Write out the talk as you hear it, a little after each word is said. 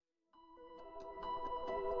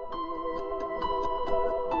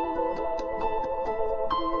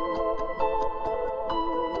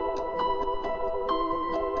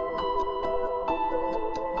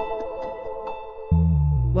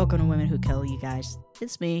Welcome to Women Who Kill, you guys.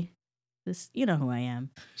 It's me. You know who I am.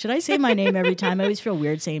 Should I say my name every time? I always feel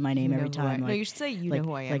weird saying my name every time. No, you should say you know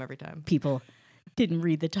who I am every time. People didn't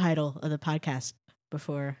read the title of the podcast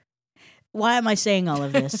before. Why am I saying all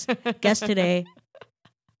of this? Guest today,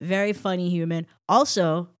 very funny human.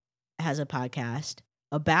 Also has a podcast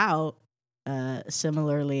about a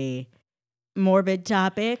similarly morbid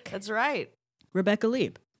topic. That's right. Rebecca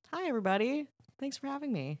Lieb. Hi, everybody. Thanks for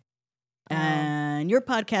having me. And your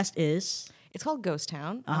podcast is? It's called Ghost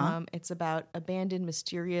Town. It's about abandoned,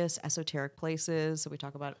 mysterious, esoteric places. So we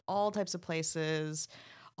talk about all types of places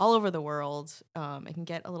all over the world. It can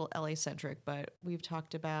get a little LA-centric, but we've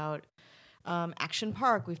talked about Action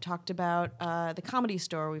Park. We've talked about the Comedy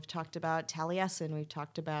Store. We've talked about Taliesin. We've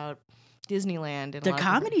talked about Disneyland. And the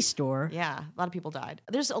Comedy Store? Yeah, a lot of people died.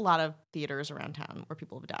 There's a lot of theaters around town where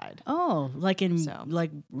people have died. Oh, like in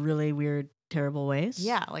like really weird, terrible ways?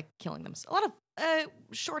 Yeah, like killing them. A lot of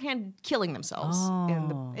shorthand killing themselves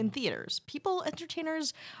in theaters. People,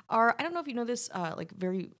 entertainers are, I don't know if you know this, like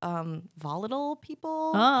very volatile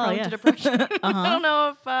people prone to depression. I don't know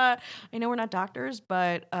if, I know we're not doctors,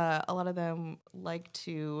 but a lot of them like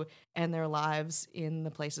to end their lives in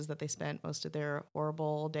the places that they spent most of their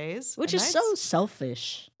horrible days. Which is so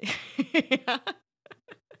selfish. Yeah.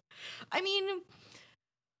 I mean,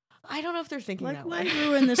 I don't know if they're thinking that way. Why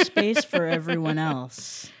ruin the space for everyone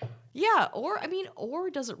else? Yeah, or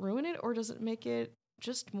does it ruin it, or does it make it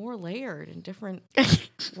just more layered and different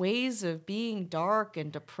ways of being dark and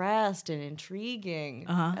depressed and intriguing?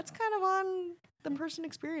 That's kind of on the person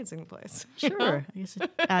experiencing the place. Sure, I guess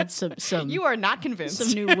it adds some. You are not convinced.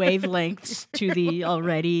 Some new wavelengths to the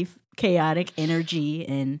already chaotic energy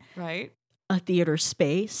in a theater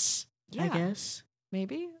space. Yeah, I guess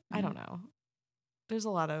maybe. I don't know. There's a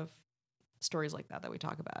lot of stories like that we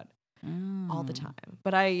talk about. All the time.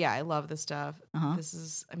 But I love this stuff. This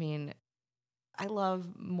is, I love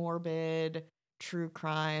morbid, true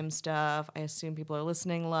crime stuff. I assume people are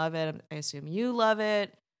listening love it. I assume you love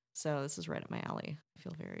it. So this is right up my alley. I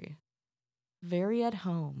feel very, very at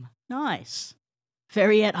home. Nice.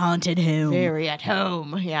 Very at haunted home. Very at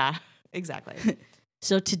home. Yeah, exactly.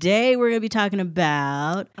 So today we're going to be talking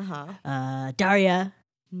about Daria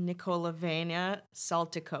Nikolaevna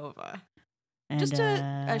Saltykova. And, just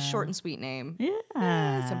a short and sweet name.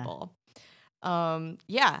 Yeah. Simple.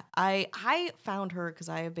 I found her because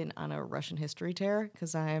I have been on a Russian history tear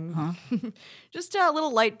because I'm just a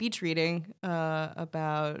little light beach reading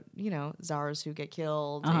about, czars who get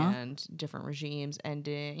killed and different regimes and,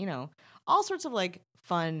 all sorts of like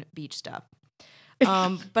fun beach stuff.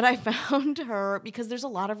 But I found her because there's a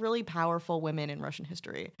lot of really powerful women in Russian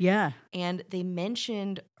history. Yeah. And they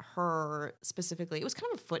mentioned her specifically. It was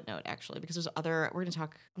kind of a footnote, actually, because I'm going to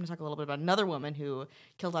talk a little bit about another woman who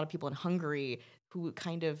killed a lot of people in Hungary, who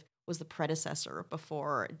kind of was the predecessor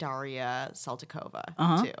before Daria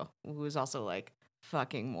Saltykova, too, who was also like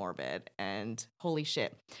fucking morbid and holy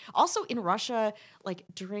shit. Also in Russia, like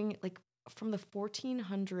during like from the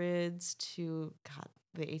 1400s to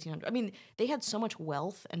the 1800s. They had so much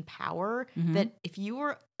wealth and power that if you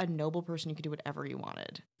were a noble person, you could do whatever you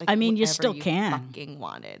wanted. Like, you still can. Fucking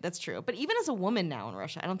wanted. That's true. But even as a woman now in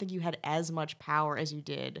Russia, I don't think you had as much power as you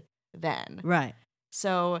did then. Right.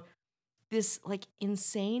 So this like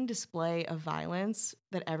insane display of violence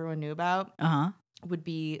that everyone knew about would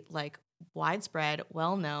be like widespread,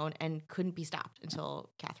 well known, and couldn't be stopped until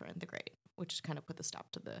Catherine the Great, which kind of put the stop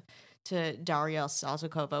to Daria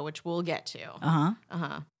Saltykova, which we'll get to.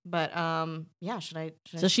 But should I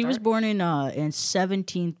So she was born in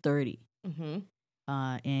 1730.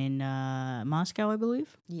 In Moscow, I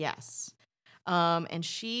believe. Yes. And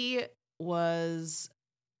she was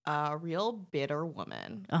a real bitter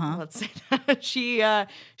woman. Let's say that. She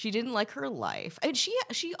didn't like her life. I mean,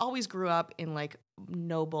 she always grew up in like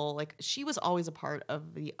noble, like she was always a part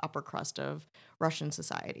of the upper crust of Russian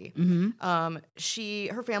society.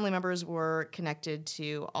 Her family members were connected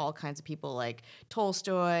to all kinds of people like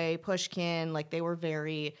Tolstoy, Pushkin. Like they were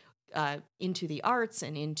very into the arts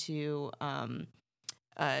and into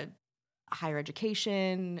higher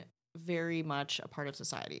education, very much a part of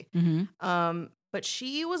society. But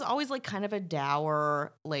she was always like kind of a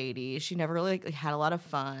dour lady. She never really like, had a lot of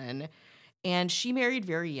fun. And she married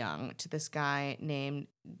very young to this guy named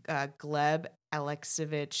Gleb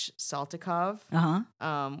Alexeyevich Saltykov.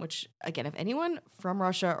 Which, again, if anyone from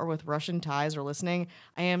Russia or with Russian ties are listening,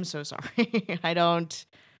 I am so sorry. I don't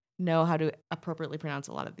know how to appropriately pronounce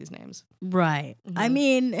a lot of these names. Right.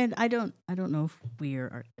 And I don't know if we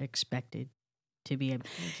are expected to be able.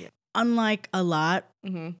 Unlike a lot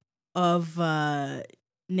of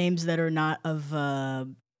names that are not of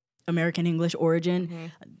American English origin.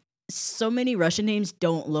 Mhm. So many Russian names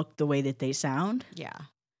don't look the way that they sound. Yeah.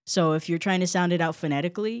 So if you're trying to sound it out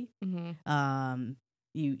phonetically, Mm-hmm.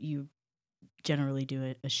 you generally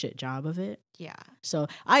do a shit job of it. Yeah. So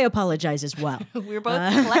I apologize as well. We're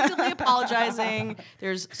both collectively apologizing.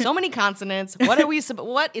 There's so many consonants.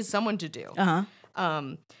 What is someone to do?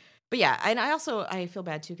 But yeah, and I feel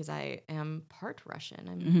bad too because I am part Russian.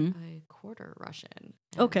 I'm a quarter Russian.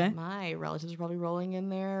 And Okay. my relatives are probably rolling in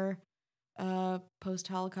their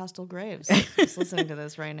post-Holocaustal graves just listening to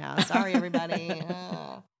this right now. Sorry, everybody.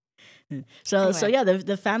 So Anyway. yeah,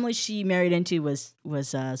 the family she married into was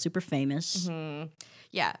super famous. Mm-hmm.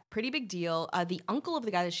 Yeah, pretty big deal. The uncle of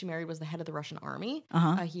the guy that she married was the head of the Russian army.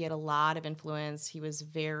 He had a lot of influence. He was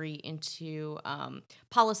very into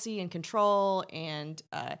policy and control and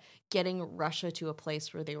getting Russia to a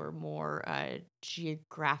place where they were more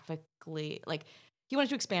geographically, like he wanted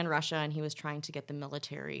to expand Russia and he was trying to get the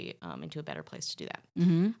military into a better place to do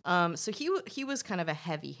that. So he was kind of a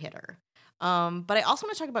heavy hitter. But I also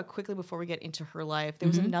want to talk about quickly before we get into her life. There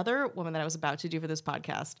was another woman that I was about to do for this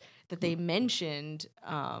podcast that they mentioned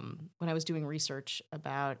when I was doing research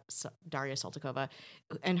about Daria Saltykova,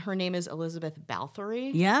 and her name is Elizabeth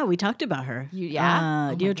Bathory. Yeah, we talked about her.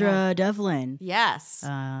 Oh Deirdre Devlin. Yes.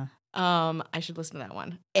 I should listen to that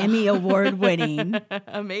one. Emmy Award winning.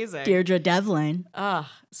 Amazing. Deirdre Devlin.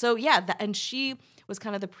 So yeah, and she was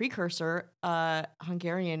kind of the precursor,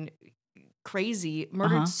 Hungarian crazy,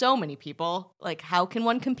 murdered so many people. Like, how can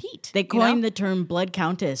one compete? They coined the term blood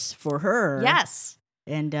countess for her. Yes.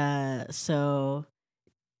 And so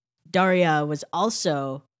Daria was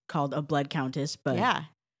also called a blood countess, but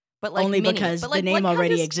but like only mini, because but like the name Blood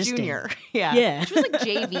already Countess existed. Junior. Yeah. She was like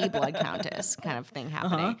JV Blood Countess kind of thing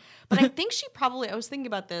happening. But I think she probably, I was thinking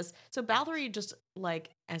about this. So Bathory, just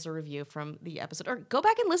like as a review from the episode, or go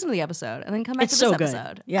back and listen to the episode and then come back to this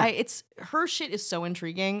episode. Good. Yeah. Her shit is so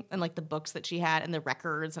intriguing, and like the books that she had and the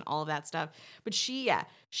records and all of that stuff. But she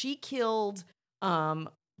killed,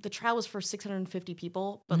 the trial was for 650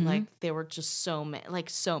 people, but like there were just so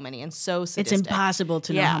many and so sadistic. It's impossible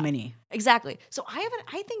to know how many. Exactly. So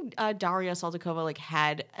I think Daria Saltykova like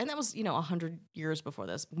had, and that was 100 years before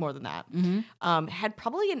this, more than that, had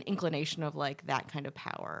probably an inclination of like that kind of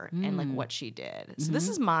power and like what she did. So this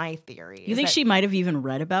is my theory. You think she might have even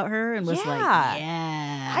read about her and was like,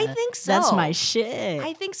 yeah, I think so. That's my shit.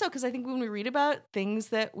 I think so, because I think when we read about things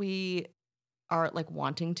that we are like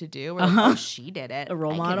wanting to do, we're like, oh, she did it. A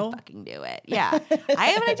role model? I can fucking do it. Yeah. I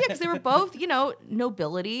have an idea because they were both,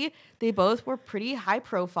 nobility. They both were pretty high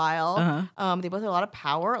profile. They both had a lot of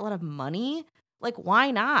power, a lot of money. Like,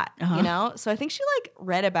 why not? So I think she like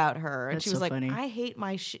read about her and That's she was so like, funny. I hate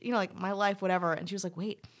my like my life, whatever. And she was like,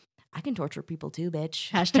 wait, I can torture people too,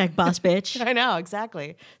 bitch. Hashtag boss bitch. I know,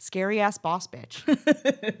 exactly. Scary ass boss bitch.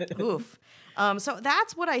 Oof. So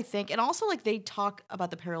that's what I think. And also, like, they talk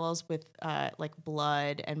about the parallels with, like,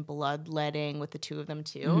 blood and bloodletting with the two of them,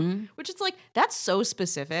 too. Which is, like, that's so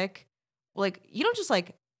specific. Like, you don't just,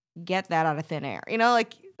 like, get that out of thin air.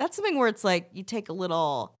 Like, that's something where it's, like, you take a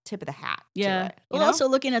little tip of the hat to it. Well, also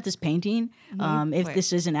looking at this painting, if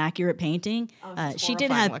this is an accurate painting, she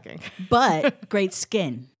did have, but great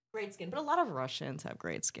skin. Great skin, but a lot of Russians have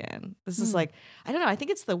great skin. This is like, I don't know. I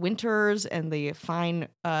think it's the winters and the fine,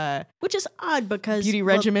 which is odd because beauty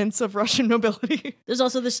regiments of Russian nobility. There's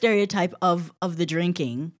also the stereotype of the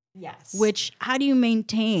drinking. Yes. Which, how do you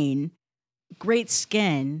maintain great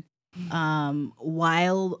skin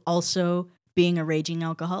while also being a raging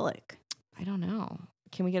alcoholic? I don't know.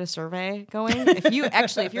 Can we get a survey going? If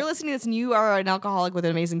you're listening to this and you are an alcoholic with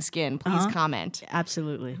an amazing skin, please comment.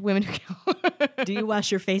 Absolutely. Women who kill. Do you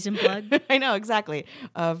wash your face in blood? I know, exactly.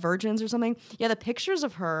 Virgins or something. Yeah, the pictures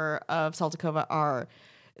of her, of Saltykova,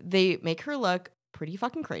 they make her look pretty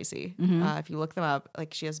fucking crazy. If you look them up,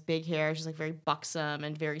 like she has big hair. She's like very buxom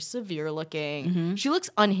and very severe looking. She looks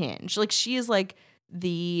unhinged. Like she is like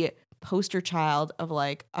the poster child of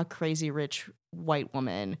like a crazy rich white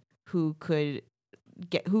woman who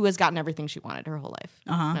has gotten everything she wanted her whole life,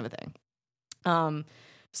 kind of a thing.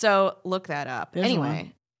 So look that up. There's anyway,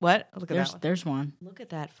 one. What? Look at that one. There's one. Look at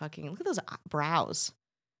those brows.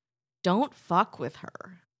 Don't fuck with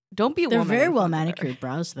her. Don't be a They're woman. They're very and well fuck with her. manicured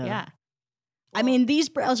brows, though. Yeah. I mean, these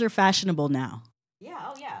brows are fashionable now. Yeah.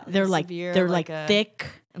 Oh yeah. They're like severe, they're like thick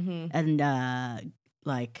and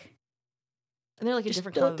like. And they're like a Just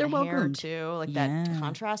different color they're than well hair groomed. too. Like Yeah. that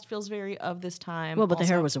contrast feels very of this time. Well, but the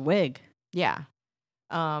hair also. was a wig. Yeah.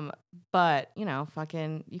 But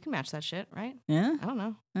fucking, you can match that shit, right? Yeah. I don't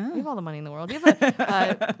know. Oh. You have all the money in the world. You have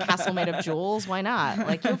a castle made of jewels. Why not?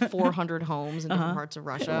 Like you have 400 homes in different parts of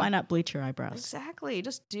Russia. Why not bleach your eyebrows? Exactly.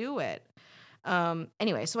 Just do it.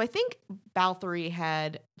 Anyway, so I think Bathory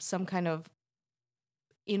had some kind of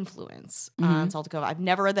influence Mhm. on Saltykova. I've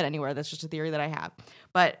never read that anywhere. That's just a theory that I have.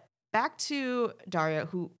 But back to Daria,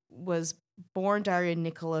 who was born Daria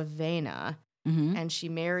Nikolavena, Mm-hmm. and she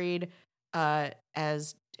married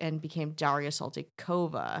and became Daria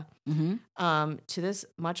Saltykova Mm-hmm. to this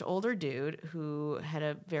much older dude who had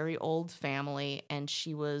a very old family, and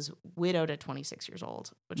she was widowed at 26 years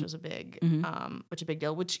old, which was a big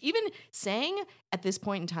deal. Which even saying at this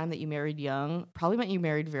point in time that you married young probably meant you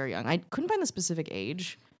married very young. I couldn't find the specific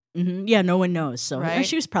age. Mm-hmm. Yeah, no one knows. So Right?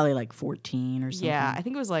 she was probably like 14 or something. Yeah, I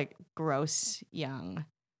think it was like gross young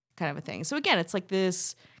kind of a thing. So again, it's like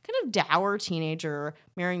this kind of dour teenager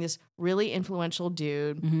marrying this really influential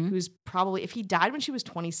dude who's probably, if he died when she was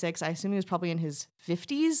 26, I assume he was probably in his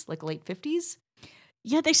 50s, like late 50s.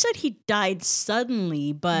 Yeah, they said he died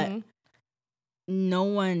suddenly, but Mm-hmm. no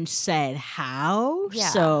one said how. Yeah.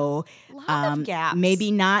 So A lot of gaps.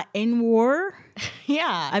 maybe not in war.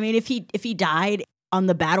 Yeah. I mean, if he died on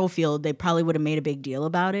the battlefield, they probably would have made a big deal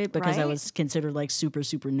about it because that Right? was considered like super,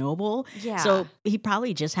 super noble. Yeah. So he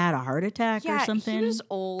probably just had a heart attack or something. He was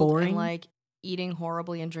old boring. and like eating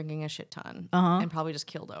horribly and drinking a shit ton Uh-huh. and probably just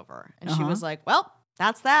killed over. And she Uh-huh. was like, well,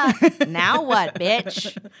 that's that. Now what,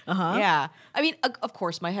 bitch? Uh-huh. Yeah. I mean, of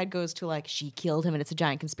course, my head goes to like, she killed him and it's a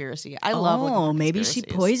giant conspiracy. I love looking for maybe she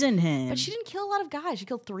conspiracies. poisoned him. But she didn't kill a lot of guys. She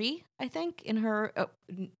killed 3, I think, in her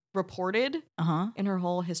reported Uh-huh. in her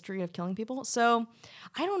whole history of killing people. So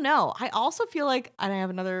I don't know. I also feel like, and I have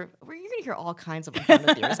another, you're going to hear all kinds of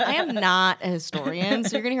unfounded theories. I am not a historian,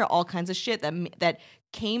 so you're going to hear all kinds of shit that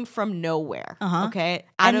came from nowhere. Uh-huh. Okay?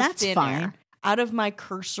 And of that's thin fine. air. Out of my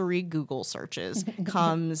cursory Google searches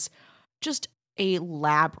comes just a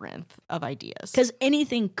labyrinth of ideas. Because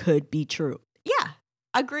anything could be true. Yeah,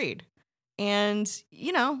 agreed. And,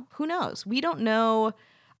 who knows? We don't know.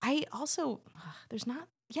 I also, there's not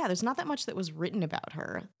that much that was written about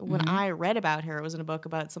her. When I read about her, it was in a book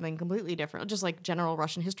about something completely different, just like general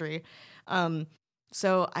Russian history.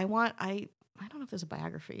 So I don't know if there's a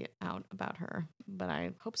biography out about her, but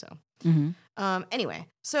I hope so. Mm-hmm. Anyway,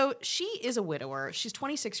 so she is a widower. She's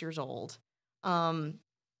 26 years old.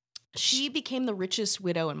 She became the richest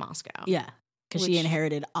widow in Moscow. Yeah, because she Which-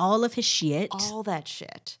 inherited all of his shit. All that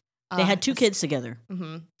shit. They had 2 kids together.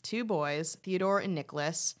 2 boys, Theodore and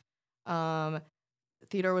Nicholas.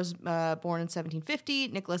 Theodore was born in 1750,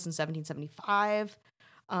 Nicholas in 1775.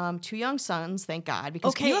 2 young sons, thank God.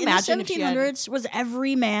 Because can you imagine in if the she had 1700s, was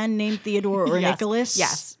every man named Theodore or Yes,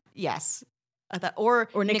 Nicholas? Yes. Or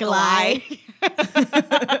Nikolai.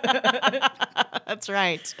 That's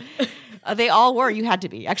right. They all were. You had to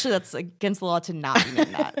be. Actually, that's against the law to not be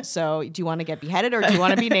named that. So do you want to get beheaded or do you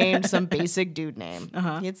want to be named some basic dude name?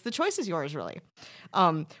 It's the choice is yours, really.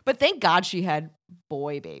 But thank God she had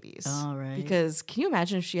boy babies. All right. Because can you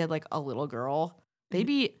imagine if she had like a little girl? They'd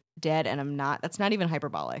be dead, and that's not even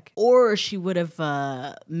hyperbolic. Or she would have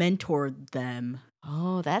mentored them.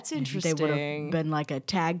 Oh, that's interesting. They would have been like a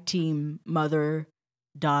tag team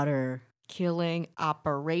mother-daughter. Killing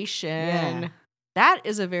operation. Yeah. That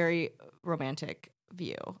is a very romantic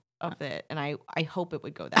view of it, and I hope it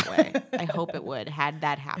would go that way. I hope it would had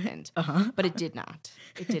that happened, but it did not.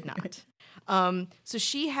 It did not. So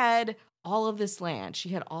she had all of this land, she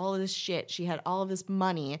had all of this shit, she had all of this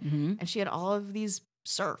money, and she had all of these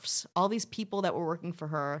serfs, all these people that were working for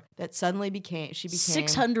her that suddenly became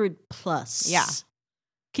 600 plus. Yeah.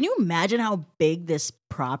 Can you imagine how big this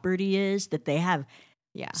property is that they have?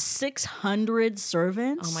 Yeah. 600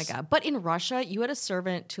 servants. Oh my God. But in Russia, you had a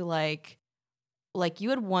servant to like you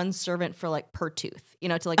had one servant for like per tooth,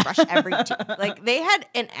 to like brush every tooth. Like they had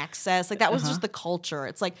an excess. Like that was just the culture.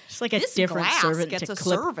 It's like It's like a this different glass servant gets to a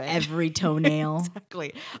clip servant. every toenail.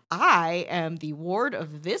 Exactly. I am the ward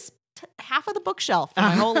of this half of the bookshelf for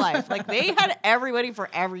my whole life. Like they had everybody for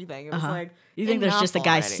everything. It was like, You think there's just a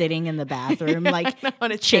guy already. sitting in the bathroom, like No,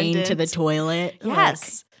 an chained to the attendant. toilet?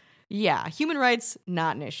 Yes. Yeah. Human rights,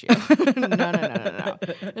 not an issue. No.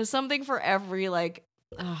 There's something for every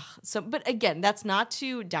but again, that's not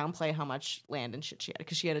to downplay how much land and shit she had,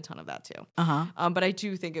 because she had a ton of that too. But I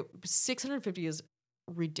do think 650 is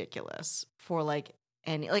ridiculous for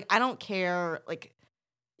any, I don't care.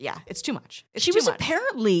 Yeah, it's too much. It's She too was much.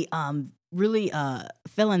 apparently really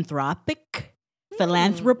philanthropic.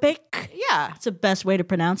 Philanthropic. Yeah. That's the best way to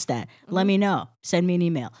pronounce that. Let me know. Send me an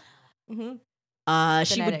email. She would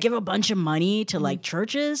Phonetic. give a bunch of money to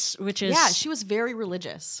churches, which is Yeah, she was very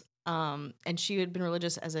religious. And she had been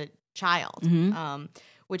religious as a child,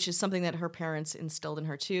 which is something that her parents instilled in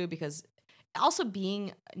her too, because also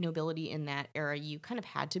being nobility in that era, you kind of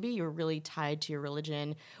had to be. You were really tied to your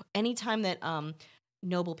religion. Anytime that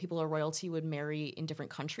noble people or royalty would marry in different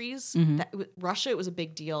countries. Mhm. Russia, it was a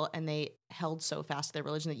big deal, and they held so fast to their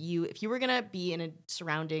religion that if you were going to be in a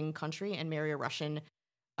surrounding country and marry a Russian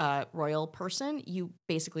royal person, you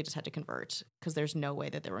basically just had to convert because there's no way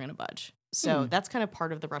that they were going to budge. So that's kind of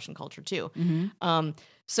part of the Russian culture too.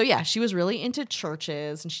 So yeah, she was really into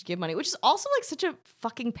churches and she'd give money, which is also like such a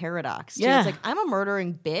fucking paradox. Too. Yeah. It's like, I'm a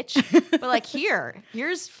murdering bitch, but like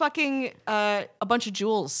here's fucking a bunch of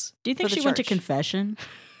jewels. Do you think for the she went to church. confession?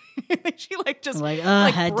 She like just Like,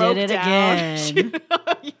 like I broke did it down. again.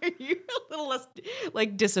 You're a little less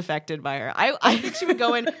like disaffected by her. I think she would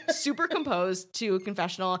go in super composed to a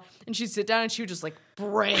confessional and she'd sit down and she would just like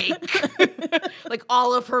break like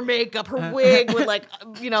all of her makeup, her wig would like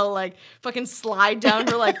like fucking slide down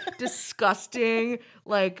her like disgusting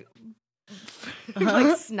like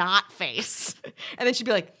like snot face. And then she'd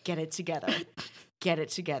be like, get it together. Get it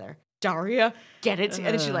together. Daria, get it. And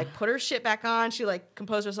then she'd like put her shit back on. She like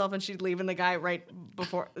composed herself and she'd leave, and the guy right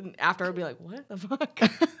after would be like, "What the fuck?"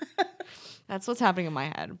 That's what's happening in my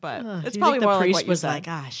head. But it's probably the more like priest what you was said. like,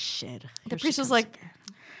 ah, shit. The priest was like,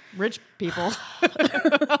 "Rich people."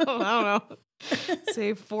 I don't know.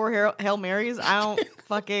 Say 4 Hail Marys. I don't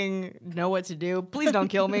fucking know what to do. Please don't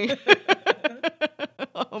kill me.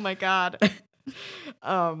 Oh my god.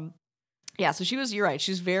 Yeah, so you're right.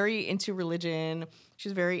 She's very into religion.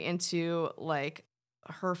 She's very into like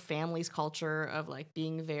her family's culture of like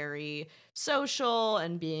being very social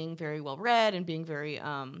and being very well read and being very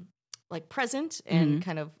like present and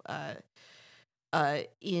kind of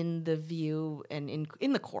in the view and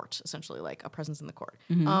in the court, essentially, like a presence in the court.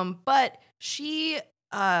 But she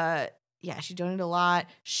she donated a lot.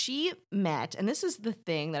 She met, and this is the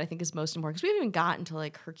thing that I think is most important because we haven't even gotten to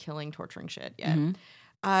like her killing, torturing shit yet.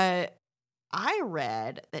 I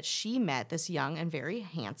read that she met this young and very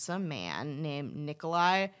handsome man named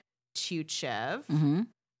Nikolai Tuchev,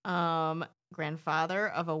 grandfather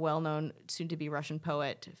of a well-known, soon-to-be Russian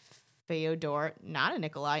poet, Fyodor, not a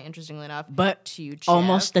Nikolai, interestingly enough, but Tuchev.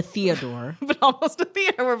 almost a Theodore. But almost a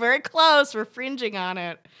Theodore. We're very close. We're fringing on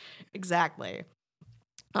it. Exactly.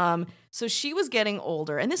 So she was getting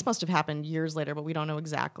older, and this must have happened years later, but we don't know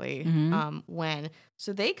exactly when.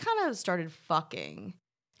 So they kind of started fucking.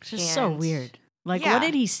 It's just so weird. Like, Yeah. what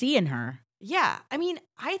did he see in her? Yeah, I mean,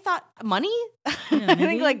 I thought money. Yeah, I maybe.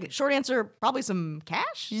 think like short answer, probably some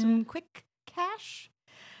cash, Yeah. some quick cash.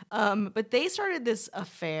 But they started this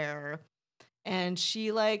affair, and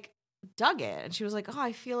she like dug it, and she was like, "Oh,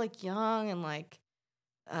 I feel like young and like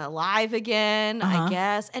alive again, I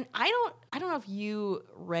guess." And I don't know if you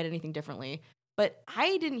read anything differently, but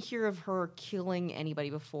I didn't hear of her killing anybody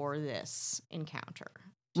before this encounter.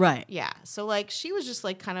 Right. Yeah, so like she was just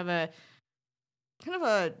like kind of a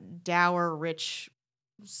dour, rich,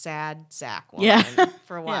 sad sack woman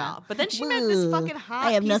for a while. Yeah. But then she met this fucking hot.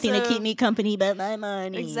 I have piece nothing to of- keep me company but my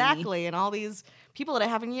money. Exactly, and all these people that I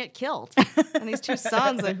haven't yet killed, and these 2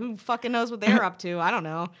 sons that who fucking knows what they're up to? I don't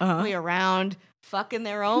know. Really around fucking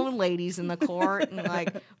their own ladies in the court and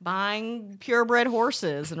like buying purebred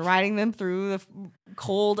horses and riding them through the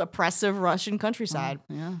cold, oppressive Russian countryside.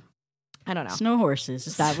 Yeah. I don't know. Snow horses.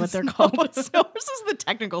 Is that what they're called? Snow horse is the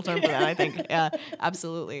technical term for that, I think. Yeah,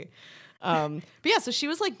 absolutely. But yeah, so she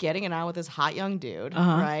was like getting it on with this hot young dude,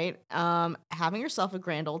 right? Having herself a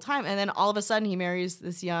grand old time, and then all of a sudden he marries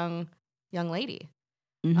this young lady,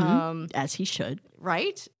 As he should.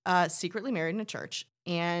 right? Secretly married in a church,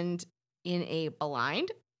 and in a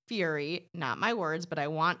blind fury, not my words, but I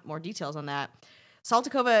want more details on that.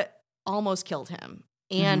 Saltykova almost killed him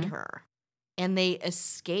and her, and they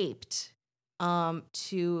escaped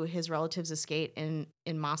to his relatives' estate in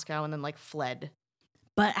Moscow, and then like fled.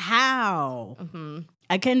 But how?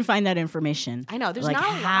 I couldn't find that information. I know there's like not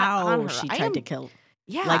a how lot on her. she I tried am- to kill.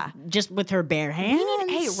 Yeah, Like just with her bare hands. we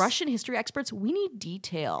need Russian history experts. We need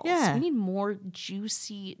details. Yeah. We need more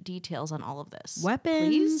juicy details on all of this. Weapons.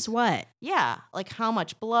 Please? What? Yeah, like how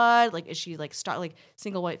much blood? Like is she like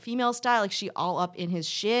single white female style? Like she all up in his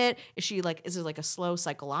shit? Is she like is it like a slow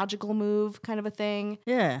psychological move kind of a thing?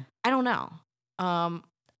 Yeah. I don't know.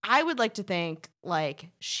 I would like to think like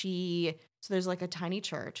so there's like a tiny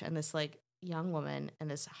church and this like young woman and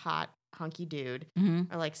this hot hunky dude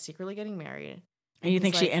are like secretly getting married. And you he's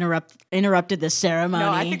think she like- interrupted the ceremony?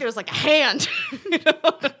 No, I think there was like a hand,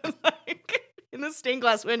 like, in the stained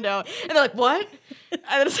glass window, and they're like, "What?" And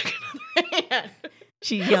then it's like another hand,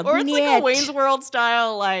 she yelled, or it's like a "Niet." Wayne's World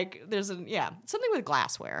style. Like there's something with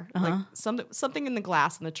glassware, Uh-huh. like something in the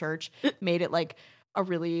glass in the church made it like a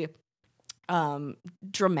really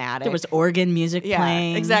dramatic. There was organ music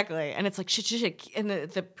playing. Exactly. And it's like shit. And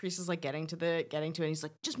the priest is like getting to it. And he's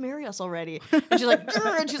like, just marry us already. And she's like,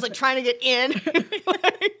 "Grr," and she's like trying to get in.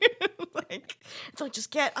 It's like,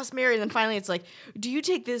 just get us married. And then finally it's like, do you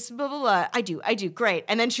take this? Blah, blah, blah. I do. Great.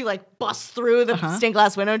 And then she like busts through the stained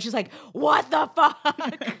glass window and she's like, what the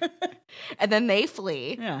fuck? And then they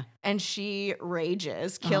flee. Yeah. And she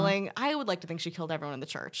rages, killing. I would like to think she killed everyone in the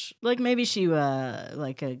church. Like maybe she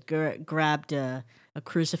grabbed a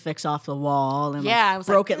crucifix off the wall and it was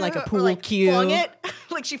broke it like a pool like cue. Flung it,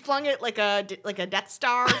 like she flung it like a Death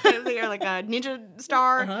Star kind of thing, or like a ninja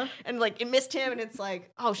star, and like it missed him. And it's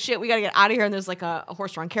like, oh shit, we gotta get out of here. And there's like a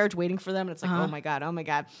horse-drawn carriage waiting for them. And it's like, oh my god.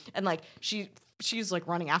 And like she's like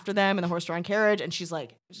running after them in the horse-drawn carriage, and she's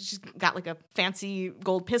got like a fancy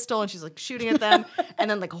gold pistol, and she's like shooting at them. And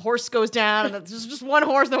then like a horse goes down, and there's just one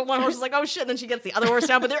horse. And one horse is like, oh shit. And then she gets the other horse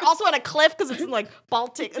down, but they're also on a cliff because it's in like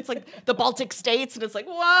it's like the Baltic states, and it's like,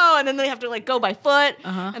 whoa. And then they have to like go by foot,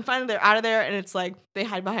 and finally they're out of there, and it's like they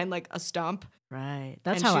hide behind like a stump. Right.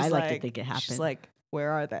 That's how I like to think it happened. She's like,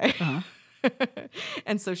 where are they?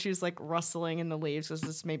 And so she's like rustling in the leaves because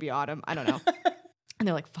this may be autumn. I don't know. And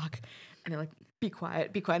they're like, fuck. And they're like, be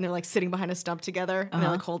quiet. And they're like sitting behind a stump together, and they're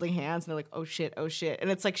like holding hands, and they're like, oh shit. And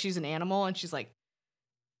it's like she's an animal, and she's like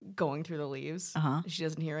going through the leaves. She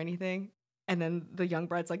doesn't hear anything. And then the young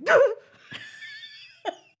bride's like,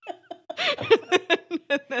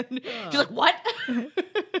 and then she's like, what?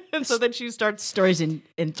 And so then she starts. Stories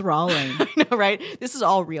enthralling. I know, right? This is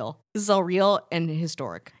all real and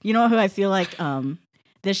historic. You know who I feel like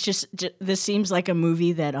this seems like a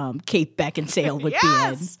movie that Kate Beckinsale would be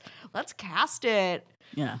in. Let's cast it.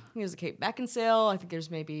 Yeah. There's a Kate Beckinsale. I think there's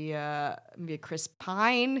maybe a Chris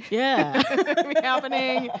Pine. Yeah.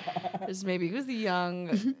 happening. There's maybe, who's the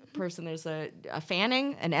young person? There's a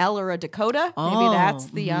Fanning, an Elle, or a Dakota. Maybe that's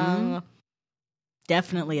the young.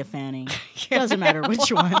 Definitely a Fanning. Doesn't matter which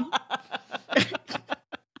one.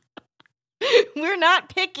 We're not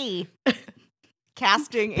picky.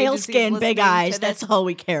 Casting pale skin, big eyes. That's all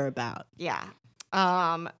we care about. Yeah.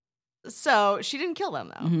 So she didn't kill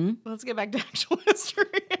them though. Let's get back to actual history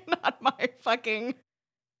and not my fucking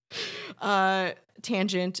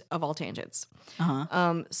tangent of all tangents.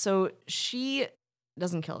 So she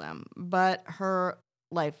doesn't kill them, but her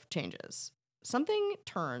life changes. Something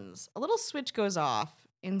turns. A little switch goes off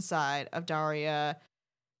inside of Daria's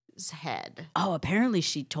head. Oh, apparently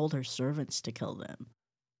she told her servants to kill them.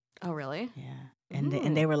 Oh, really? Yeah.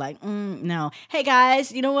 And they were like, no. Hey,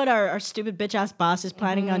 guys, you know what our stupid bitch-ass boss is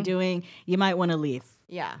planning on doing? You might want to leave.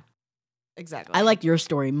 Yeah, exactly. I like your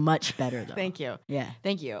story much better, though. Thank you. Yeah.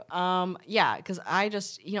 Thank you. Yeah, because I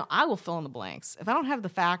just, I will fill in the blanks. If I don't have the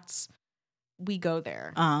facts, we go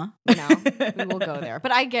there. We will go there.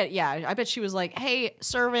 But I bet she was like, hey,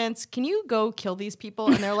 servants, can you go kill these people?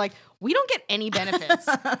 And they're like, we don't get any benefits.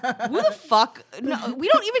 Who the fuck? No, we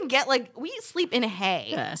don't even get, we sleep in hay.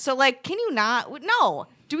 Yeah. So, can you not? No.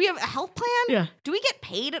 Do we have a health plan? Yeah. Do we get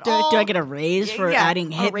paid at all? Do I get a raise for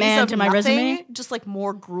adding Hitman to my resume? Just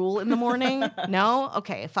more gruel in the morning? No?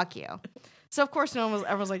 Okay, fuck you. So, of course,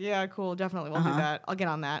 everyone's like, yeah, cool, definitely, we'll do that. I'll get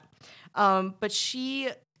on that. But she,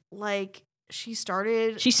 she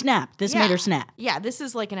snapped. This made her snap. Yeah, this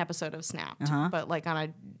is an episode of Snapped, but on a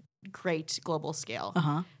great global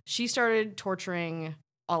scale. She started torturing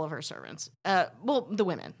all of her servants. The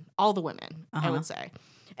women. All the women, I would say.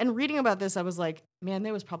 And reading about this, I was like, man,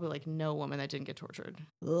 there was probably no woman that didn't get tortured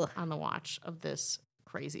on the watch of this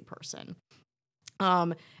crazy person.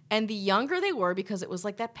 And the younger they were, because it was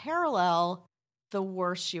that parallel, the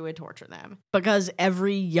worse she would torture them. Because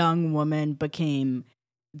every young woman became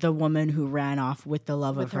the woman who ran off with the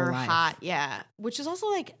love of her life. Hot, yeah. Which is also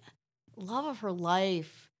love of her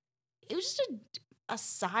life. It was just a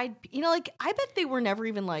side, I bet they were never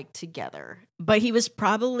even together. But he was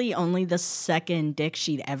probably only the second dick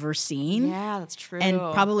she'd ever seen. Yeah, that's true. And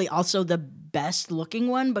probably also the best looking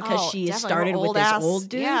one because she started with this old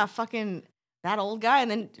dude. Yeah, fucking that old guy. And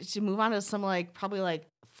then to move on to some probably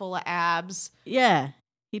full of abs. Yeah.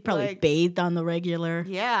 He probably bathed on the regular.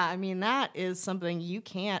 Yeah, I mean, that is something you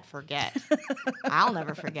can't forget. I'll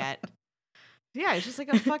never forget. Yeah, it's just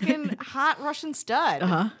a fucking hot Russian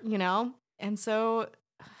stud, And so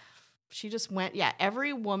she just went,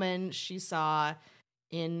 every woman she saw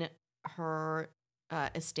in her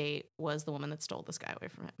estate was the woman that stole this guy away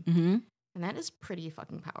from him. And that is pretty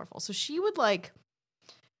fucking powerful. So she would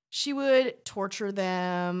she would torture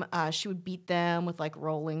them. She would beat them with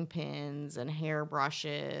rolling pins and hair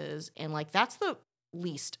brushes. And that's the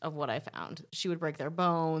least of what I found. She would break their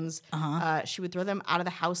bones. Uh-huh. She would throw them out of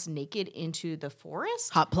the house naked into the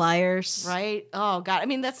forest. Hot pliers. Right? Oh God. I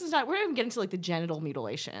mean, that's not. We're not even getting to like the genital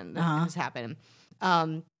mutilation that has happened.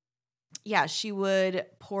 Yeah, she would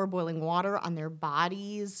pour boiling water on their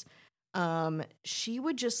bodies. She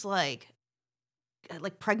would just like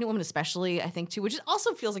pregnant women especially, I think too, which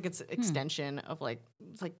also feels like it's an extension of like,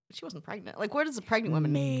 it's like she wasn't pregnant. Like, where does the pregnant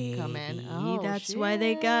women come in? Maybe Oh, that's why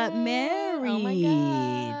they got married. Oh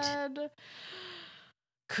my God.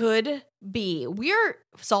 Could be. We're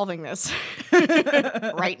solving this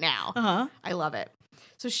right now. Uh-huh. I love it.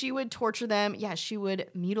 So she would torture them. Yeah, she would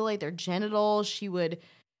mutilate their genitals. She would,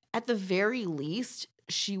 at the very least,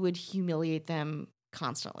 she would humiliate them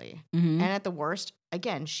constantly. Mm-hmm. And at the worst,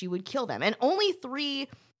 again, she would kill them. And only 3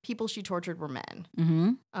 people she tortured were men.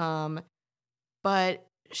 Mm-hmm. But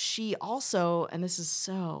she also, and this is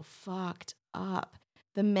so fucked up,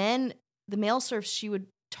 the male serfs, she would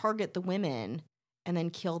target the women and then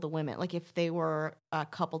kill the women. Like if they were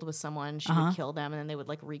coupled with someone, she would kill them, and then they would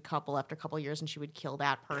like recouple after a couple of years, and she would kill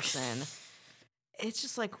that person. It's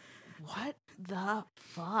just like, what the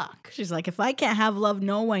fuck? She's like, if I can't have love,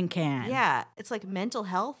 no one can. Yeah, it's like mental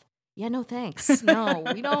health. Yeah, no thanks. No,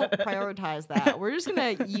 we don't prioritize that. We're just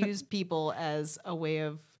gonna use people as a way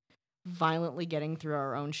of violently getting through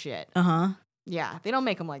our own shit. Uh-huh. Yeah, they don't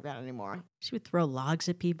make them like that anymore. She would throw logs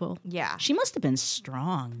at people. Yeah. She must have been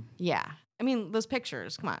strong. Yeah. I mean, those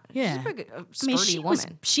pictures, come on. Yeah. She's a pretty sturdy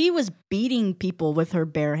woman. She was beating people with her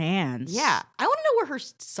bare hands. Yeah. I want to know where her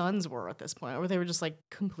sons were at this point, or they were just like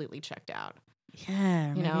completely checked out.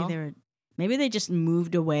 Yeah. Maybe they just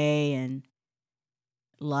moved away and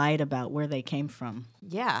lied about where they came from.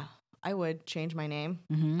 Yeah. I would change my name.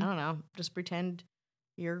 Mm-hmm. I don't know. Just pretend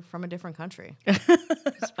you're from a different country.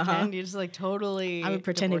 Just pretend you just like totally. I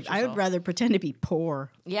would rather pretend to be poor.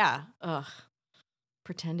 Yeah. Ugh.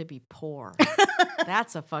 Pretend to be poor.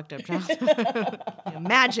 That's a fucked up childhood.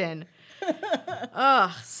 Imagine.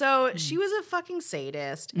 Ugh. So she was a fucking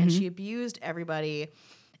sadist, and she abused everybody.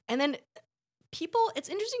 And then people, it's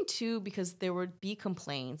interesting too, because there would be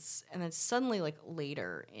complaints, and then suddenly, like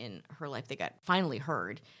later in her life, they got finally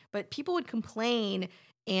heard. But people would complain,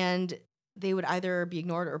 and they would either be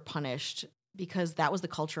ignored or punished because that was the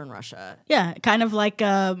culture in Russia. Yeah, kind of like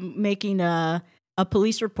making a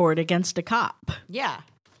police report against a cop. Yeah.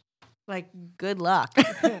 Like, good luck.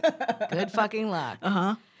 Good fucking luck.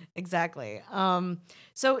 Uh-huh. Exactly.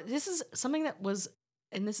 So this is something that was,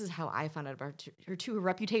 and this is how I found out about her too, her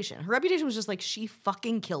reputation. Her reputation was just like, she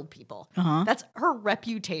fucking killed people. Uh-huh. That's her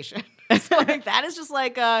reputation. So like, that is just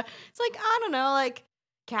like, it's like, I don't know, like,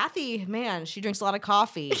 Kathy, man, she drinks a lot of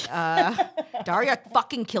coffee. Daria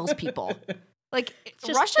fucking kills people. Like,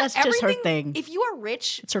 Russia, that's just her thing. If you are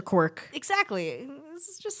rich, It's her quirk. exactly.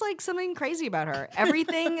 It's just like something crazy about her.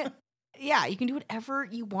 Everything, yeah, you can do whatever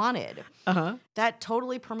you wanted. Uh-huh. That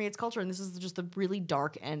totally permeates culture, and this is just the really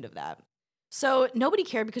dark end of that. So nobody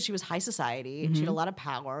cared because she was high society. She had a lot of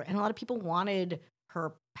power, and a lot of people wanted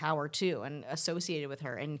her power too, and associated with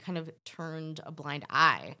her, and kind of turned a blind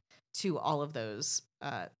eye to all of those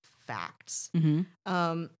facts.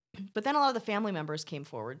 Mm-hmm. But then a lot of the family members came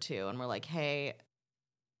forward too, and were like, "Hey,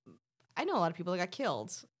 I know a lot of people that got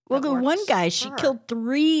killed." Well, that the worked one guy, for she her." killed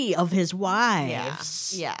 3 of his Yeah.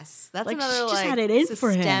 wives. Yes. That's Like, another she just like had it in for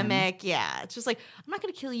him. systemic. Yeah. It's just like, I'm not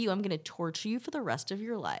going to kill you. I'm going to torture you for the rest of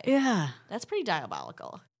your life. Yeah. That's pretty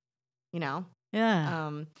diabolical, you know?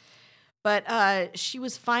 Yeah. But she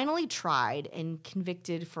was finally tried and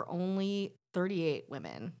convicted for only 38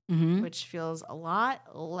 women, Mm-hmm. which feels a lot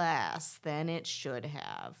less than it should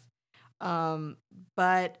have.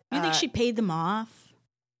 But You think she paid them off?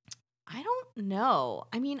 I don't know.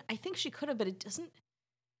 I mean, I think she could have, but it doesn't.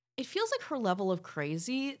 It feels like her level of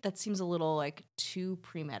crazy, that seems a little like too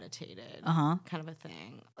premeditated, Uh-huh. kind of a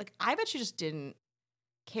thing. Like, I bet she just didn't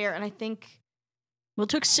care. And I think, Well, it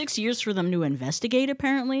took 6 years for them to investigate,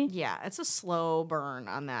 apparently. yeah, it's a slow burn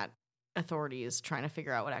on that authorities trying to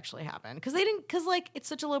figure out what actually happened. Because like, it's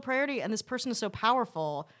such a low priority, and this person is so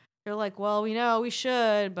powerful. They're like, well, we know we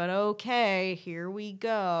should, but okay, here we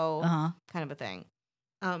go, Uh-huh. kind of a thing.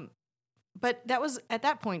 But that was, at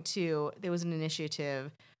that point too, there was an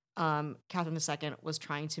initiative. Catherine II was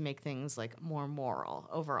trying to make things like more moral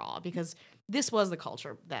overall, because this was the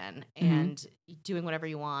culture then, and doing whatever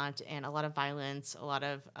you want, and a lot of violence, a lot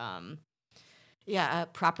of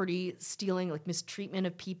property stealing, like mistreatment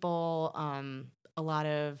of people, a lot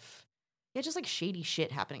of just like shady shit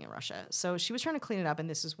happening in Russia. So she was trying to clean it up, and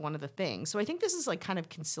this is one of the things. So I think this is like kind of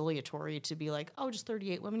conciliatory to be like, oh, just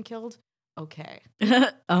 38 women killed. Okay. Uh-huh.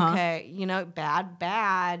 Okay. You know,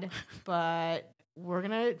 bad, but we're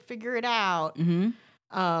gonna figure it out.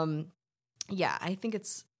 Yeah, I think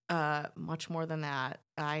it's much more than that.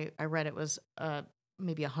 I read it was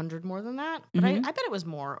maybe 100 more than that, but I bet it was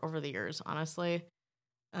more over the years, honestly.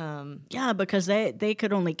 Yeah, because they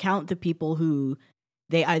could only count the people who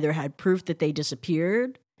they either had proof that they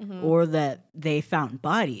disappeared or that they found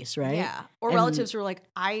bodies, right? Yeah, or relatives who were like,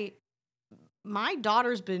 my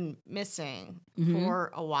daughter's been missing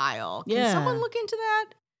for a while. Can someone look into that?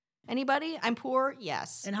 Anybody? I'm poor.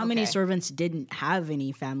 Yes. And how many servants didn't have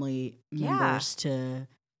any family members to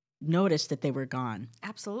notice that they were gone?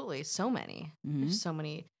 Absolutely. So many. There's so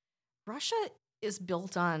many. Russia is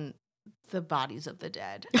built on the bodies of the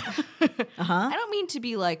dead. I don't mean to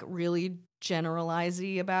be like really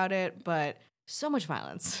generalizing about it, but so much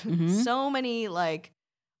violence. So many like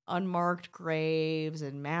unmarked graves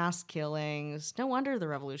and mass killings. No wonder the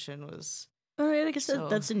revolution was. I guess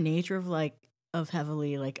that's the nature of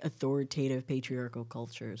heavily like authoritative patriarchal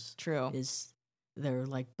cultures. True. Is they're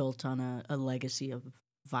like built on a legacy of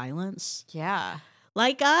violence. Yeah.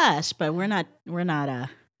 Like us, but we're not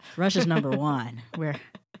Russia's number 1.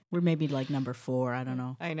 We're maybe like number 4, I don't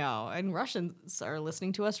know. I know. And Russians are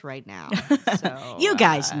listening to us right now. So you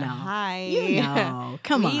guys know. Hi. You know.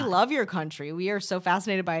 Come on. We love your country. We are so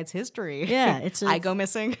fascinated by its history. Yeah, I go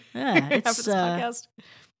missing. Yeah, it's after this podcast.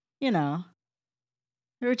 You know.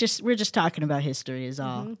 We're just talking about history is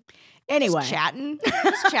all. Anyway, just chatting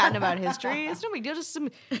about history. It's no big deal.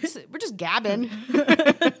 We're just gabbing.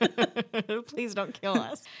 Please don't kill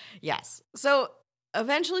us. Yes. So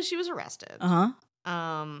eventually, she was arrested.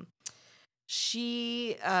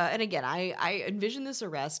 She and again, I envision this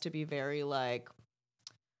arrest to be very like,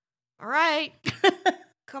 all right,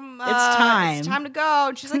 come, it's time to go.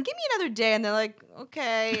 And she's like, give me another day, and they're like,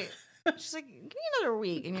 okay. She's like, give me another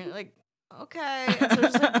week, and you're like, okay. And so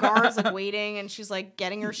there's just like guards like waiting, and she's like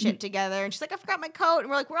getting her shit together, and she's like, I forgot my coat, and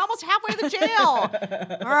we're like, we're almost halfway to the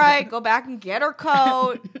jail. All right, go back and get her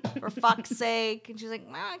coat for fuck's sake. And she's like,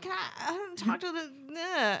 can I talk to the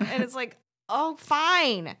and it's like, oh,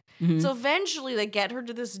 fine. So eventually they get her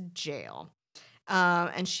to this jail,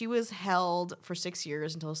 and she was held for 6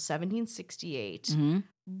 years until 1768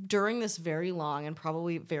 during this very long and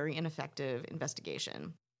probably very ineffective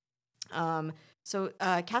investigation. So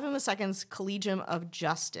Catherine II's Collegium of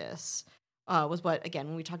Justice was what, again,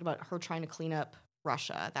 when we talked about her trying to clean up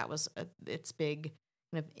Russia, that was its big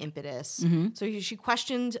kind of impetus. So she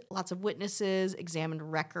questioned lots of witnesses,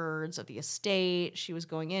 examined records of the estate. She was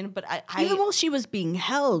going in, but even while she was being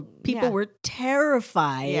held, people were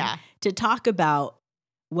terrified to talk about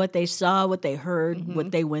what they saw, what they heard,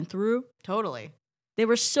 what they went through. Totally. They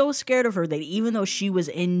were so scared of her that even though she was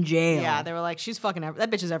in jail. Yeah, they were like, she's fucking, that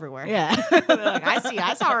bitch is everywhere. Yeah. They're like,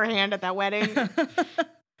 I saw her hand at that wedding.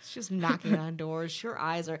 She's knocking on doors. Her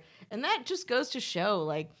eyes are, and that just goes to show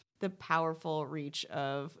like the powerful reach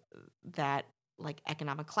of that like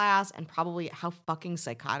economic class and probably how fucking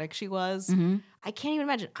psychotic she was. I can't even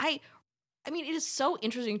imagine. I mean, it is so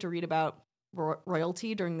interesting to read about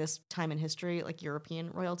royalty during this time in history, like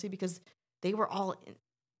European royalty, because they were all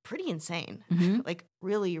pretty insane, like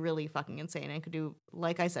really, really fucking insane, and could do,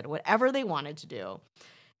 like I said, whatever they wanted to do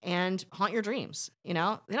and haunt your dreams. You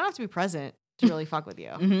know, they don't have to be present to really fuck with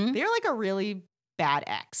you. They're like a really bad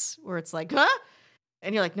ex where it's like, huh?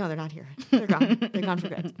 And you're like, no, they're not here. They're gone. They're gone for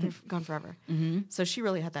good. They're gone forever. So she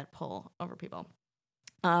really had that pull over people.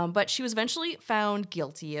 But she was eventually found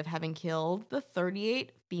guilty of having killed the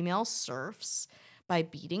 38 female serfs by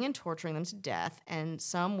beating and torturing them to death, and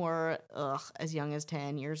some were as young as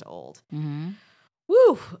 10 years old.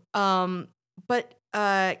 Woo! But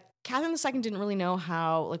Catherine II didn't really know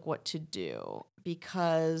what to do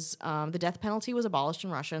because the death penalty was abolished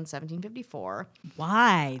in Russia in 1754.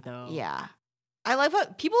 Why, though? Yeah. I love how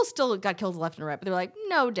people still got killed left and right, but they're like,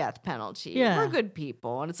 no death penalty. Yeah. We're good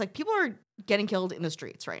people. And it's like, people are getting killed in the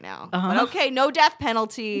streets right now. But okay, no death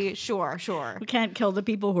penalty. Sure. We can't kill the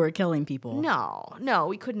people who are killing people. No,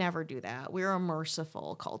 we could never do that. We're a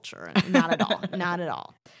merciful culture. Not at all. Not at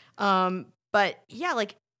all. But yeah,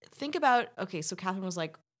 like, think about, okay, so Catherine was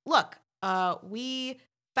like, look, we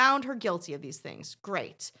found her guilty of these things.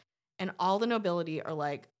 Great. And all the nobility are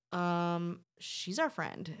like, she's our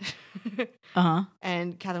friend.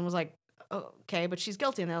 And Catherine was like, okay, but she's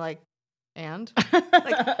guilty. And they're like, and? Like,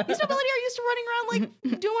 these nobility are used to running around, like,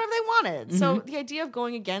 doing whatever they wanted. So the idea of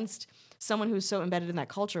going against someone who's so embedded in that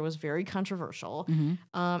culture was very controversial,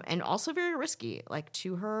 and also very risky, like,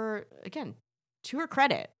 to her, again, to her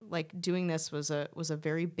credit, like doing this was a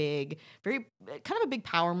very big, very kind of a big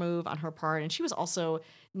power move on her part. And she was also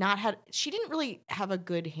she didn't really have a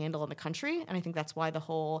good handle on the country. And I think that's why the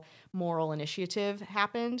whole moral initiative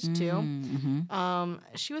happened too. Mm-hmm.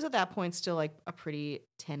 She was at that point still like a pretty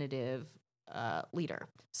tentative leader.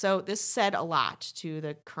 So this said a lot to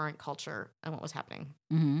the current culture and what was happening.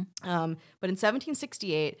 Mm-hmm. But in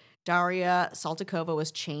 1768, Daria Saltykova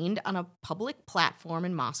was chained on a public platform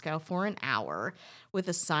in Moscow for an hour with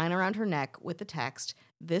a sign around her neck with the text,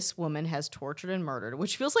 "This woman has tortured and murdered,"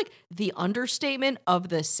 which feels like the understatement of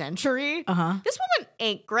the century. Uh-huh. This woman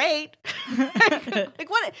ain't great. Like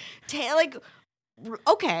what?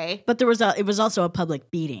 Okay. But it was also a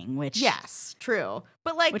public beating, which Yes, true.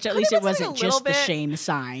 But like, which at could least have it been wasn't something a little just the bit- shame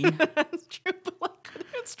sign. That's true. But like, could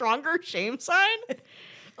have been a stronger shame sign.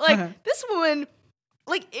 Like this woman,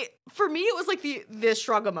 like for me, it was like the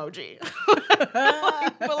shrug emoji,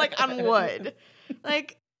 but like on wood.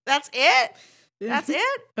 Like that's it. That's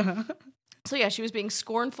it. Uh-huh. So yeah, she was being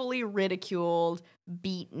scornfully ridiculed,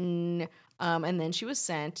 beaten, and then she was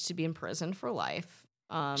sent to be imprisoned for life.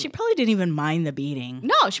 She probably didn't even mind the beating.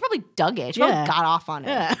 No, she probably dug it. She probably Yeah. got off on it.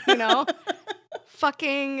 Yeah. You know,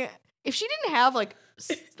 fucking. If she didn't have like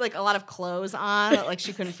a lot of clothes on, like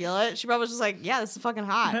she couldn't feel it, she probably was just like, "Yeah, this is fucking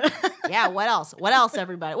hot." Yeah. What else? What else?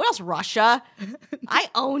 Everybody. What else? Russia. I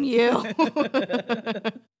own you.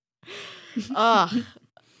 Ugh. She's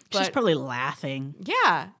But probably laughing.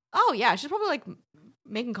 yeah. Oh yeah. She's probably like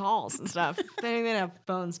making calls and stuff. They didn't have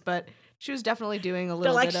phones, but she was definitely doing a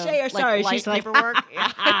little like, bit of "Say you're sorry." light She's like, paperwork. Yeah,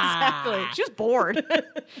 exactly. She was bored.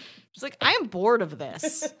 She's like, I am bored of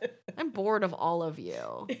this. I'm bored of all of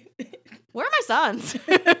you. Where are my sons?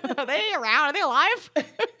 Are they around? Are they alive?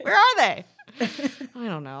 Where are they? I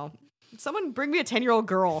don't know. Someone bring me a 10-year-old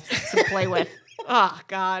girl to play with. Oh,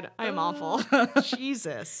 God. I am awful.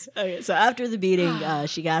 Jesus. Okay, so after the beating,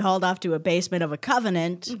 she got hauled off to a basement of a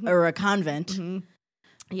convent or a convent.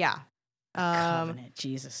 Yeah. Covenant,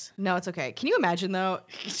 Jesus. No, it's okay. Can you imagine, though?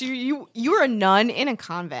 So you're a nun in a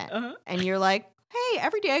convent, and you're like, hey,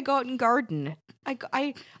 every day I go out and garden. I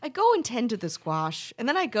go and tend to the squash, and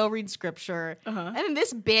then I go read scripture. And then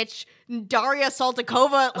this bitch, Daria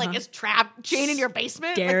Saltykova, like is trapped, chained in your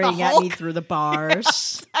basement. Staring like the at Hulk. me through the bars.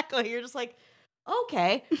 Exactly. You're just like,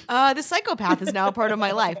 okay, the psychopath is now a part of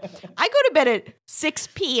my life. I go to bed at 6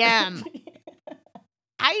 p.m.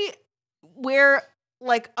 I wear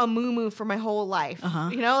like a muumuu for my whole life.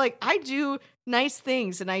 You know, like I do nice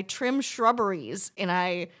things and I trim shrubberies and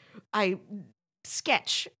I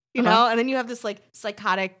sketch, you know, and then you have this like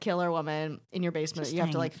psychotic killer woman in your basement Just that you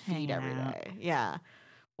have to like feed hanging every out. day. Yeah.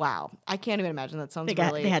 Wow. I can't even imagine. That sounds They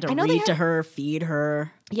really... had to I know read to her, feed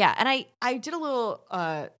her. Yeah, and I did a little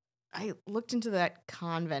I looked into that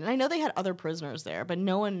convent, and I know they had other prisoners there, but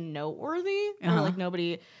no one noteworthy or like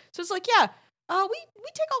nobody. So it's like, yeah, we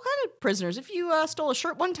take all kind of prisoners. If you stole a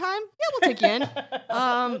shirt one time, yeah, we'll take you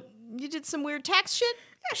in. You did some weird tax shit,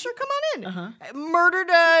 yeah, sure, come on in. Murdered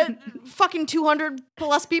fucking 200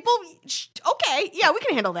 plus people, okay, yeah, we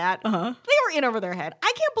can handle that. They were in over their head.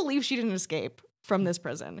 I can't believe she didn't escape from this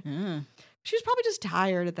prison. She was probably just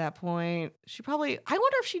tired at that point. I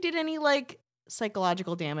wonder if she did any like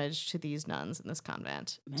psychological damage to these nuns in this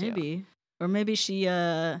convent. Maybe. Too. Or maybe she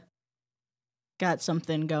got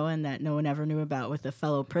something going that no one ever knew about with a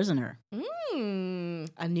fellow prisoner.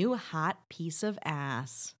 A new hot piece of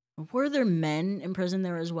ass. Were there men in prison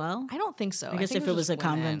there as well? I don't think so. I guess think if it was a just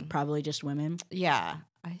women. convent, probably just women. Yeah,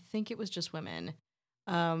 I think it was just women.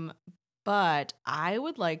 But I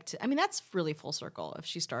would like to. I mean, that's really full circle. If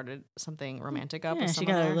she started something romantic up, Yeah, with she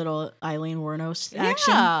someone got there. a little Eileen Wuornos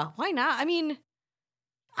action. Yeah, why not? I mean,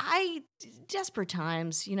 desperate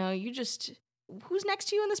times. You know, you just. Who's next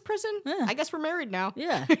to you in this prison? Yeah. I guess we're married now.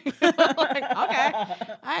 Yeah. Like,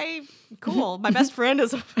 okay, cool. My best friend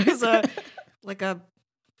is a like a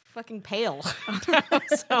fucking pail.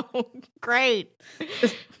 So great.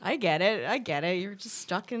 I get it. You're just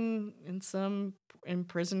stuck in some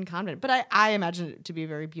prison convent. But I imagine it to be a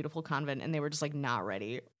very beautiful convent, and they were just like not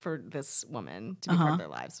ready for this woman to be part of their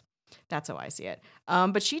lives. That's how I see it.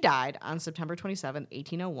 But she died on September 27th,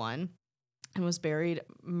 1801. And was buried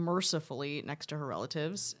mercifully next to her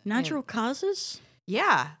relatives. Natural causes?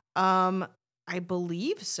 Yeah. I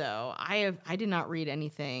believe so. I did not read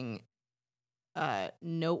anything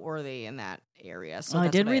noteworthy in that area. So I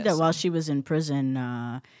that's did what read that while assume. she was in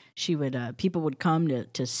prison, she would people would come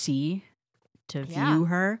to see, to view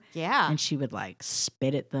her, Yeah. and she would like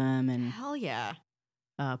spit at them and Hell yeah.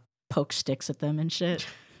 poke sticks at them and shit.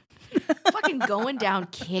 Fucking going down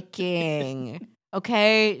kicking.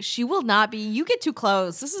 Okay, she will not be. You get too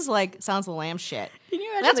close. This is like Sounds of the Lamb shit. Can you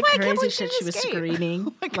imagine That's the why I can't crazy believe shit she she was escaped. screaming?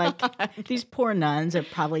 Oh my God. Like, these poor nuns have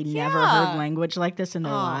probably never Yeah. heard language like this in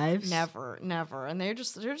their lives. Never. And they're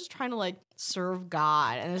just trying to like serve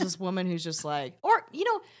God. And there's this woman who's just like, or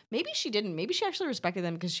maybe she didn't. Maybe she actually respected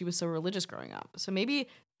them because she was so religious growing up. So maybe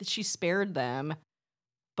she spared them.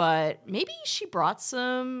 But maybe she brought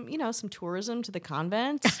some tourism to the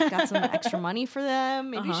convent, got some extra money for them.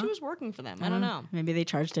 Maybe she was working for them. I don't know. Maybe they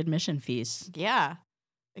charged admission fees. Yeah,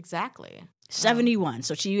 exactly. 71.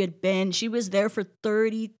 So she was there for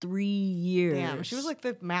 33 years. Damn, she was like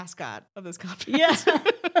the mascot of this convent. Yeah.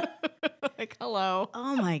 Like, hello.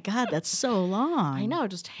 Oh my God, that's so long. I know,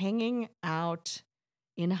 just hanging out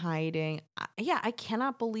in hiding. I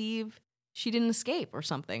cannot believe she didn't escape or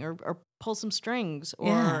something or pull some strings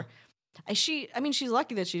or she's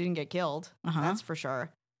lucky that she didn't get killed. That's for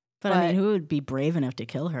sure. But I mean, who would be brave enough to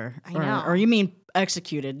kill her? I know. Or you mean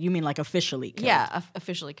executed? You mean like officially killed? Yeah,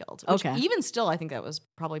 officially killed. Which Okay. Even still, I think that was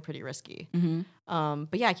probably pretty risky. Mm-hmm.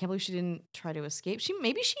 But yeah, I can't believe she didn't try to escape.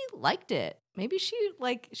 Maybe she liked it. Maybe she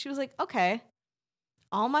was like, okay,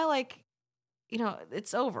 all my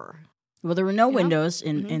it's over. Well, there were no You know? windows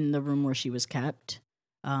Mhm. in the room where she was kept.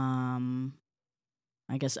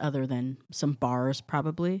 I guess other than some bars,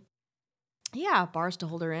 probably. Yeah, bars to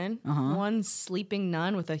hold her in. Uh-huh. One sleeping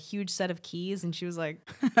nun with a huge set of keys, and she was like,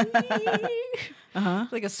 Uh-huh.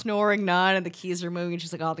 like a snoring nun, and the keys are moving. And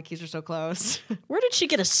she's like, "Oh, the keys are so close." Where did she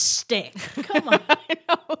get a stick? Come on. I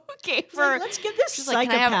know. Okay, Let's give this she's like,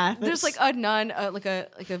 "Can I psychopath. there's like a nun, like a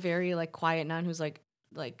very like quiet nun who's like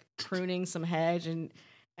pruning some hedge, and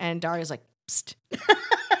Daria's like, Psst.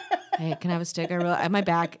 Hey, can I have a stick? My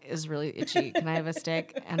back is really itchy. Can I have a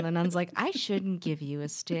stick? And the nun's like, I shouldn't give you a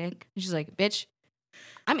stick. And she's like, bitch,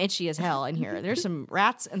 I'm itchy as hell in here. There's some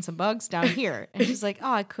rats and some bugs down here. And she's like,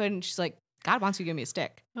 oh, I couldn't. She's like, God wants you to give me a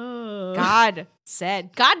stick. God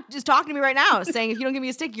is talking to me right now, saying if you don't give me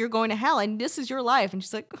a stick, you're going to hell, and this is your life. And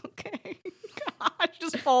she's like, okay. God, she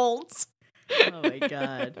just folds. Oh my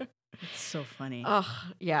God. It's so funny. Ugh,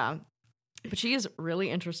 yeah. But she is really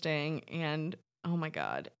interesting, and oh my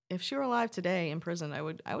God, if she were alive today in prison, I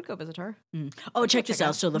would go visit her. Oh, check this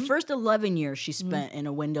out. So the Mhm. first 11 years she spent in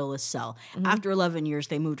a windowless cell. Mhm. After 11 years,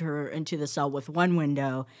 they moved her into the cell with one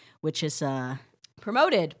window, which is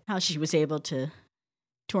Promoted. how she was able to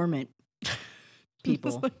torment people.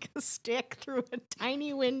 Just like a stick through a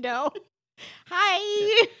tiny window.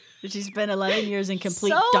 Hi. She spent 11 years in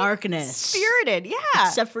complete So darkness. Spirited, yeah.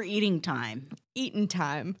 Except for eating time. Eating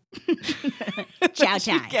time. Chow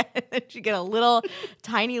time. She get a little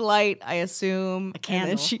tiny light, I assume. A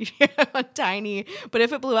candle. And then a tiny. But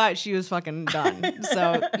if it blew out, she was fucking done.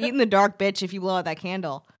 So eat in the dark, bitch, if you blow out that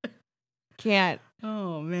candle. Can't.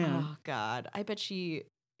 Oh, man. Oh, God. I bet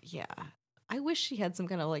yeah. I wish she had some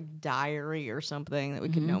kind of like diary or something that we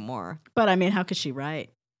could know more. But I mean, how could she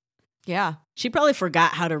write? Yeah. She probably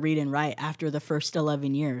forgot how to read and write after the first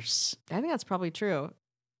 11 years. I think that's probably true.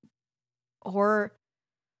 Or,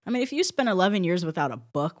 I mean, if you spent 11 years without a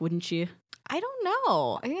book, wouldn't you? I don't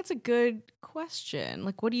know. I think that's a good question.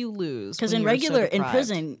 Like, what do you lose? Because when in you're so in deprived?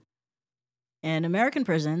 prison, in American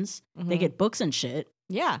prisons, they Mhm. get books and shit.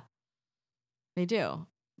 Yeah, they do.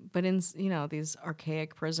 But in these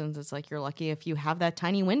archaic prisons, it's like you're lucky if you have that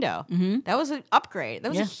tiny window. Mm-hmm. That was an upgrade. That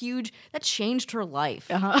was Yeah. a huge. That changed her life.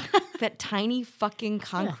 Uh-huh. That tiny fucking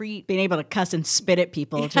concrete. Being able to cuss and spit at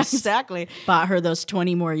people Yeah, just exactly. bought her those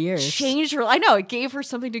 20 more years. Changed her. I know it gave her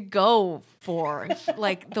something to go for.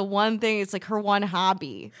 Like the one thing. It's like her one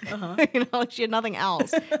hobby. Uh-huh. Like she had nothing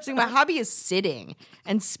else. So my hobby is sitting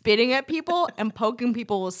and spitting at people and poking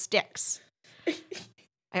people with sticks.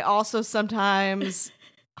 I also sometimes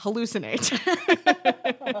hallucinate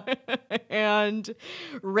and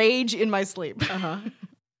rage in my sleep. Uh-huh.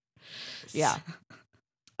 Yeah.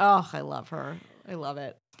 Oh, I love her. I love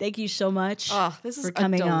it. Thank you so much. Oh, this is for a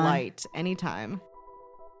coming on. delight. Anytime.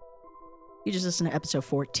 You just listened to episode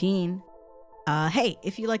 14. Hey,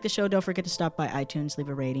 if you like the show, don't forget to stop by iTunes, leave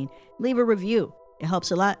a rating, leave a review. It helps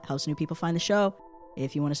a lot, helps new people find the show.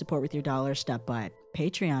 If you want to support with your dollar, stop by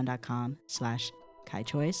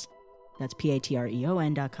patreon.com/KaiChoice. That's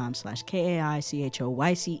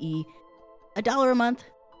patreon.com/KAICHOYCE. $1 a month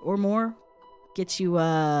or more gets you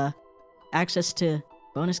access to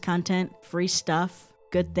bonus content, free stuff,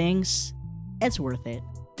 good things. It's worth it.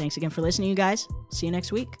 Thanks again for listening, you guys. See you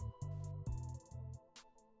next week.